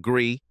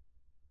 Agree?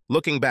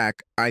 Looking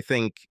back, I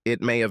think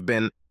it may have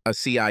been a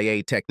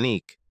CIA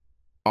technique,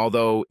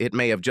 although it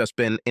may have just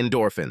been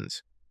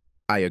endorphins.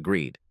 I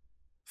agreed.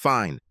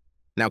 Fine.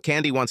 Now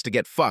Candy wants to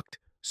get fucked,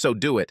 so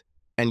do it,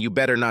 and you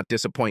better not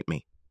disappoint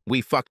me.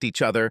 We fucked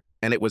each other,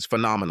 and it was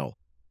phenomenal.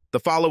 The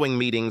following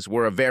meetings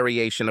were a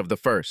variation of the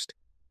first.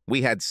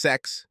 We had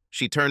sex,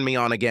 she turned me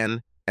on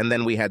again, and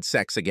then we had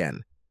sex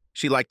again.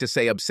 She liked to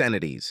say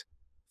obscenities.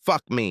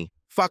 Fuck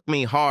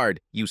me hard,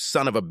 you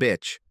son of a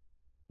bitch.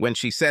 When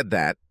she said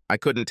that, I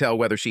couldn't tell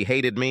whether she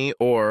hated me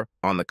or,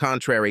 on the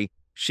contrary,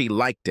 she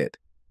liked it.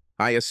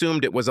 I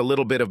assumed it was a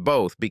little bit of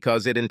both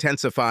because it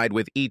intensified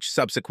with each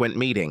subsequent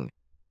meeting.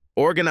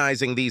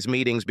 Organizing these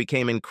meetings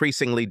became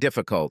increasingly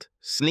difficult.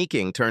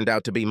 Sneaking turned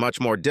out to be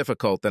much more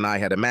difficult than I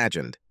had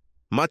imagined.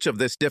 Much of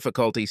this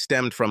difficulty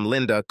stemmed from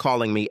Linda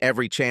calling me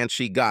every chance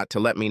she got to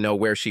let me know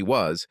where she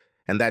was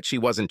and that she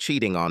wasn't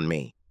cheating on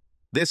me.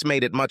 This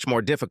made it much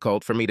more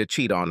difficult for me to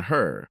cheat on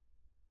her.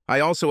 I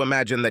also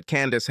imagined that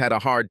Candace had a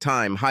hard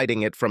time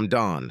hiding it from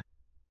Dawn,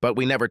 but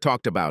we never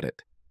talked about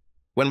it.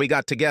 When we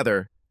got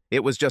together,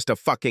 it was just a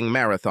fucking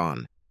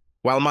marathon.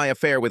 While my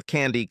affair with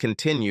Candy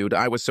continued,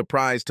 I was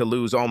surprised to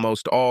lose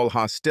almost all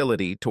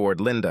hostility toward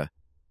Linda.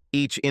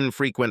 Each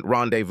infrequent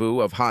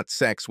rendezvous of hot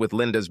sex with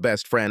Linda's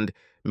best friend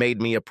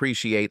made me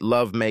appreciate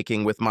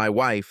lovemaking with my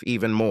wife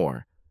even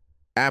more.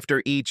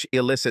 After each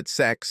illicit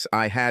sex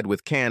I had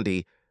with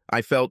Candy,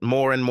 I felt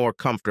more and more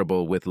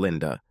comfortable with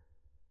Linda.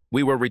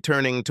 We were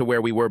returning to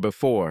where we were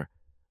before.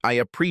 I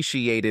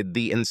appreciated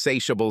the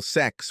insatiable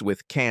sex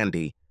with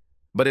Candy,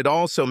 but it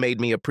also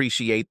made me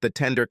appreciate the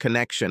tender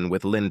connection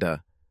with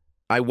Linda.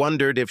 I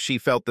wondered if she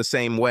felt the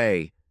same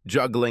way,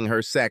 juggling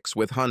her sex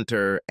with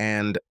Hunter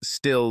and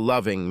still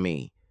loving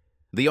me.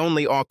 The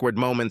only awkward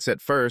moments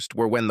at first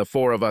were when the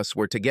four of us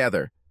were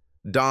together.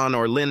 Don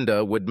or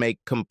Linda would make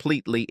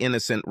completely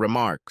innocent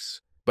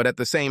remarks, but at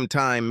the same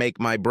time make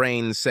my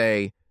brain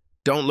say,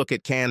 "Don't look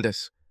at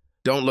Candace.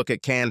 Don't look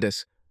at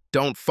Candace.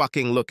 Don't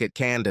fucking look at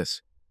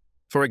Candace."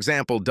 For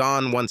example,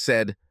 Don once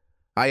said,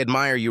 "I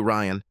admire you,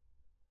 Ryan.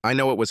 I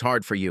know it was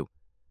hard for you.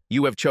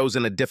 You have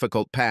chosen a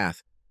difficult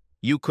path.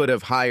 You could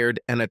have hired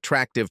an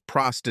attractive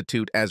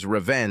prostitute as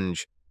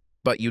revenge,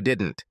 but you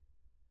didn't.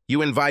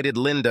 You invited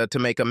Linda to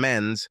make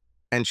amends,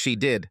 and she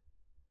did.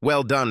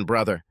 Well done,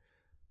 brother."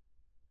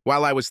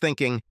 While I was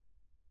thinking,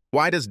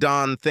 why does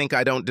Don think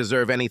I don't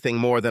deserve anything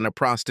more than a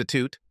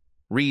prostitute?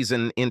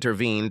 Reason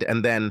intervened,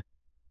 and then,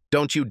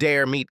 "Don't you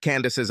dare meet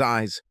Candace's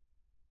eyes."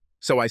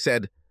 So I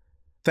said,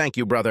 "Thank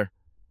you, brother."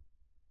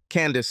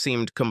 Candace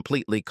seemed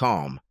completely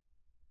calm.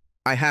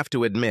 I have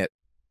to admit,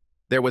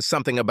 there was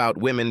something about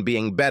women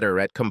being better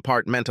at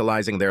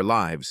compartmentalizing their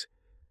lives.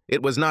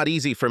 It was not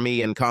easy for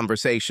me in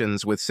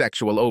conversations with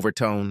sexual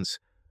overtones.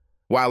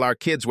 While our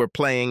kids were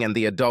playing and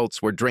the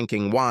adults were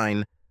drinking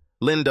wine,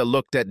 Linda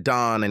looked at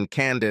Don and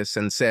Candace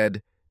and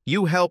said,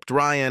 "You helped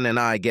Ryan and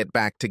I get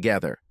back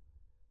together."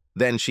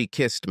 Then she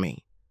kissed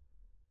me.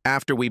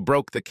 After we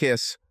broke the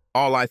kiss,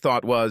 all I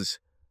thought was,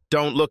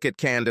 "Don't look at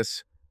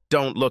Candace.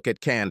 Don't look at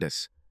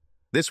Candace."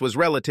 This was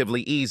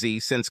relatively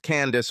easy since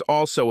Candace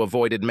also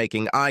avoided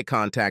making eye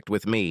contact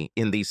with me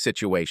in these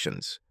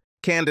situations.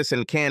 Candace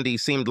and Candy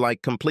seemed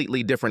like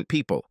completely different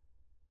people.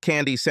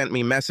 Candy sent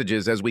me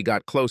messages as we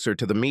got closer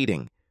to the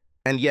meeting.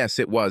 And yes,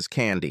 it was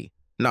Candy,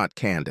 not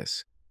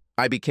Candace.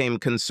 I became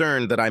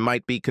concerned that I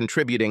might be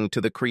contributing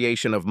to the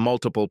creation of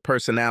multiple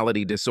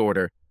personality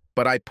disorder,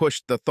 but I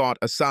pushed the thought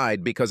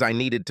aside because I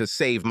needed to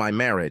save my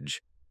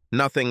marriage.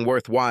 Nothing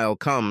worthwhile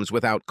comes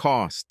without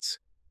costs.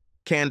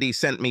 Candy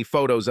sent me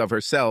photos of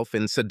herself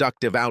in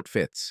seductive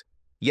outfits.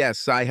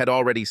 Yes, I had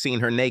already seen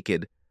her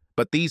naked,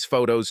 but these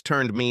photos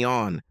turned me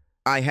on.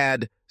 I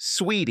had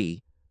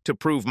Sweetie to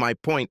prove my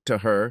point to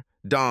her,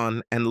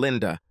 Don, and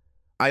Linda.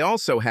 I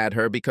also had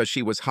her because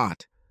she was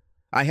hot.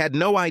 I had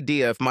no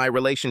idea if my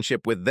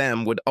relationship with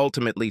them would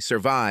ultimately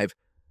survive,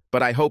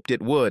 but I hoped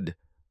it would.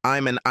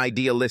 I'm an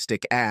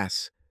idealistic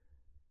ass.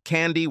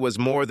 Candy was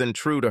more than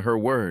true to her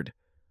word.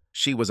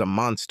 She was a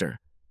monster.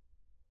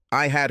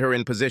 I had her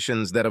in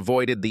positions that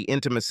avoided the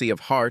intimacy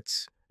of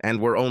hearts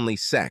and were only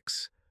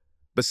sex.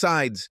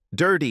 Besides,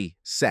 dirty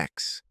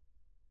sex.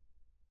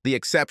 The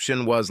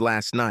exception was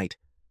last night.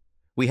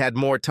 We had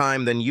more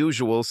time than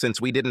usual since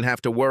we didn't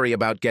have to worry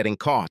about getting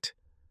caught.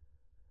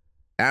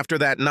 After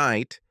that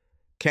night,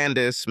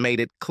 Candace made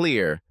it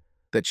clear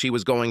that she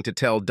was going to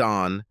tell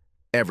Don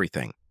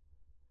everything.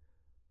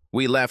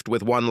 We left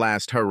with one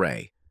last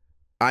hooray.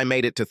 I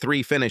made it to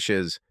 3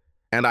 finishes,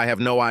 and I have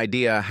no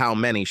idea how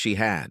many she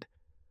had.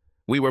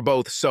 We were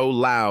both so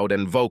loud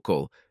and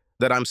vocal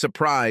that I'm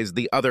surprised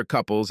the other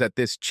couples at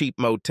this cheap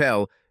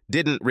motel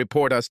didn't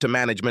report us to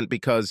management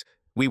because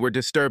we were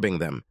disturbing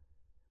them.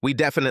 We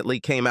definitely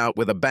came out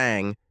with a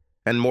bang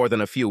and more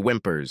than a few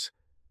whimpers.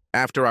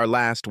 After our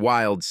last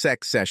wild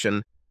sex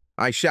session,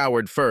 I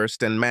showered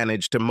first and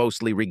managed to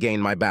mostly regain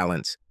my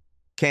balance.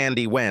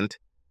 Candy went,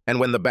 and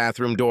when the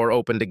bathroom door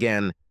opened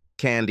again,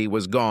 Candy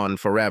was gone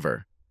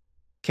forever.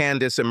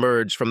 Candace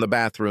emerged from the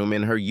bathroom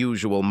in her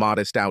usual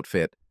modest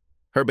outfit.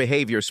 Her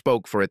behavior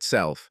spoke for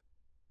itself.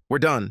 "We're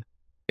done.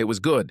 It was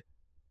good.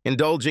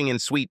 Indulging in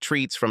sweet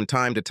treats from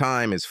time to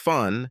time is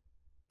fun,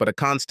 but a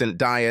constant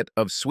diet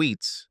of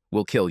sweets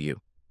will kill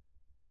you."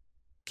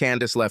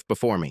 Candace left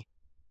before me.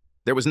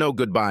 There was no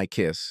goodbye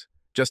kiss,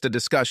 just a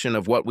discussion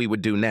of what we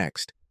would do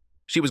next.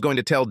 She was going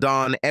to tell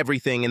Don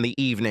everything in the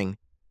evening,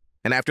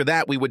 and after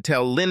that we would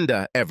tell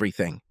Linda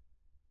everything.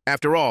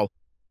 After all,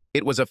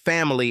 it was a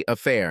family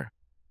affair.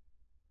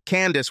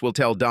 Candace will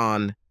tell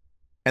Don,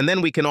 and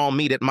then we can all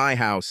meet at my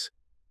house.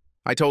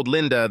 I told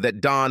Linda that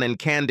Don and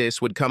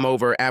Candace would come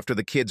over after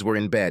the kids were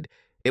in bed.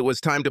 It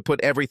was time to put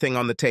everything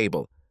on the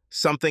table.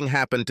 Something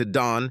happened to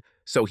Don,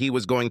 so he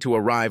was going to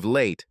arrive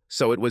late,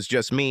 so it was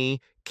just me,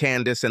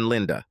 Candace, and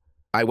Linda.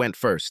 I went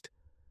first.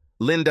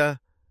 "Linda,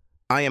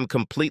 I am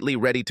completely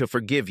ready to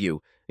forgive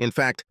you. In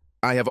fact,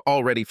 I have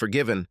already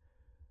forgiven.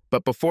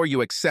 But before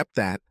you accept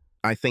that,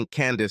 I think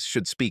Candace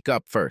should speak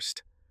up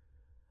first."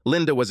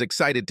 Linda was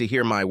excited to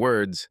hear my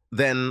words,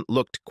 then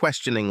looked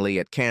questioningly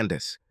at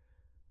Candace.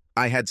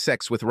 "I had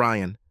sex with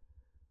Ryan."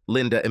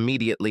 Linda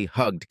immediately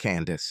hugged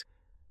Candace.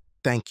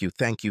 "Thank you,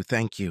 thank you,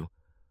 thank you.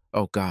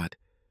 Oh God,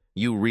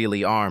 you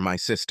really are my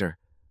sister."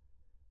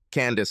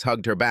 Candace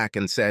hugged her back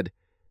and said,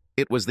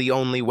 "It was the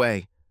only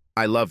way.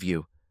 I love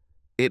you."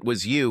 "It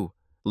was you,"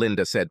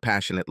 Linda said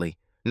passionately.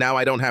 "Now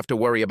I don't have to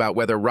worry about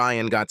whether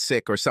Ryan got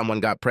sick or someone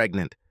got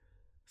pregnant."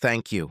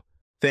 "Thank you."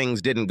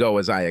 Things didn't go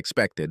as I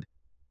expected.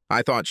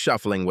 I thought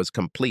shuffling was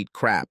complete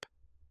crap.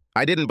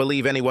 I didn't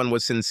believe anyone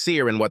was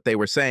sincere in what they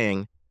were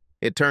saying.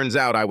 It turns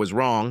out I was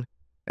wrong.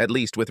 at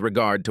least with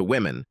regard to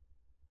women.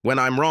 When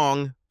I'm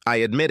wrong, I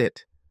admit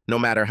it, no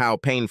matter how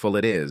painful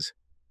it is.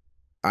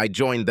 I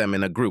joined them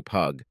in a group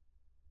hug.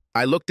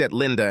 I looked at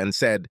Linda and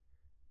said,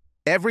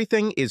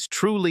 "Everything is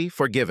truly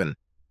forgiven.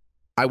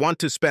 I want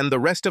to spend the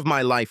rest of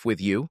my life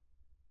with you."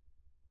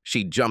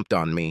 She jumped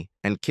on me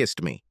and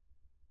kissed me.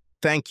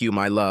 "Thank you,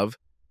 my love.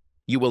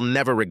 You will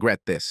never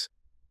regret this."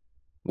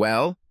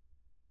 Well,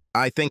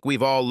 I think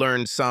we've all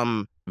learned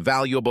some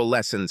valuable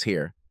lessons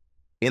here.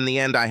 In the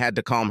end, I had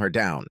to calm her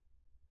down.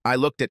 I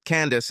looked at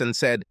Candace and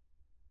said,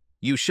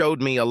 "You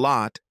showed me a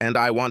lot, and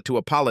I want to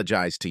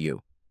apologize to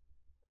you.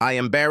 I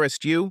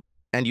embarrassed you,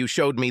 and you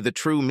showed me the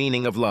true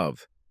meaning of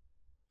love.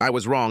 I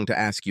was wrong to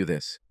ask you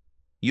this.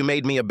 You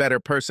made me a better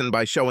person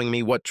by showing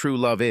me what true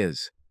love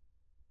is."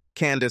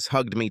 Candace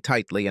hugged me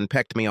tightly and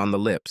pecked me on the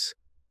lips,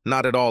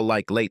 not at all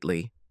like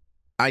lately.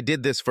 "I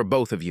did this for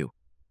both of you.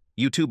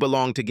 You two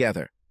belong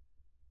together."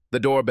 The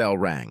doorbell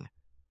rang.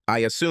 I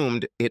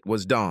assumed it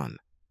was Dawn.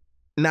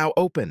 "Now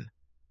open."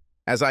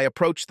 As I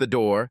approached the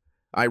door,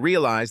 I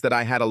realized that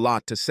I had a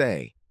lot to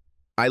say.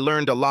 I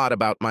learned a lot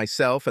about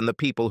myself and the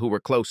people who were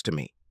close to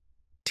me.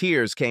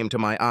 Tears came to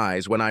my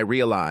eyes when I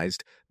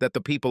realized that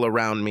the people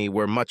around me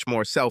were much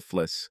more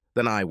selfless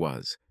than I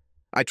was.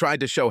 I tried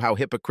to show how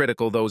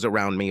hypocritical those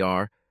around me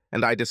are,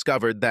 and I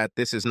discovered that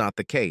this is not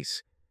the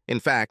case. In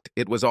fact,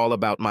 it was all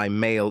about my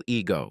male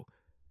ego.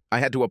 I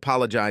had to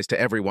apologize to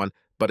everyone,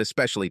 but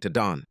especially to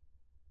Dawn.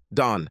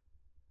 "Dawn,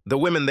 the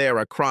women there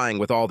are crying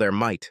with all their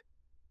might.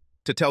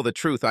 To tell the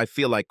truth, I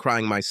feel like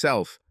crying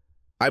myself.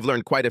 I've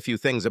learned quite a few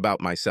things about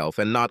myself,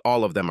 and not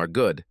all of them are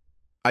good.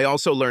 I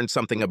also learned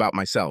something about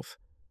myself.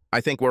 I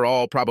think we're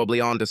all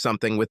probably onto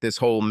something with this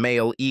whole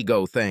male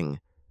ego thing.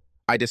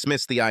 I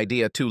dismissed the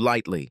idea too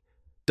lightly.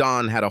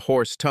 Don had a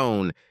hoarse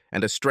tone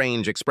and a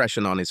strange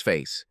expression on his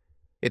face.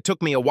 It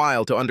took me a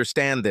while to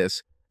understand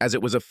this, as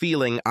it was a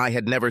feeling I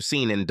had never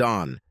seen in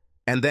Don.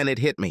 And then it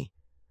hit me.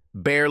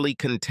 Barely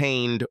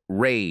contained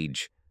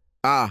rage.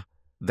 Ah,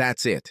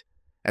 that's it.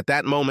 At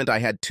that moment, I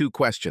had two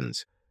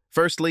questions.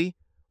 Firstly,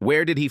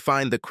 where did he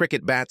find the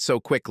cricket bat so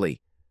quickly?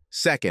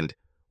 Second,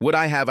 would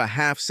I have a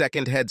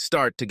half-second head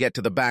start to get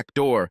to the back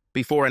door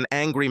before an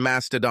angry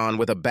mastodon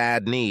with a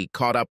bad knee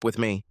caught up with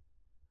me?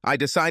 I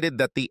decided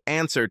that the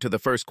answer to the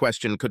first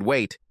question could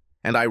wait,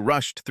 and I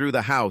rushed through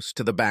the house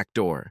to the back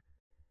door.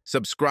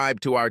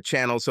 Subscribe to our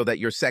channel so that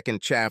your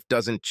second chaff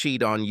doesn't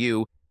cheat on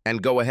you,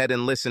 and go ahead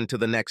and listen to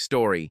the next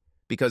story,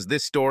 because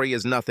this story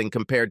is nothing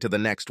compared to the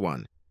next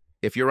one.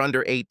 If you're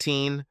under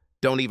 18,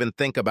 don't even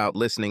think about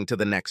listening to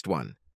the next one.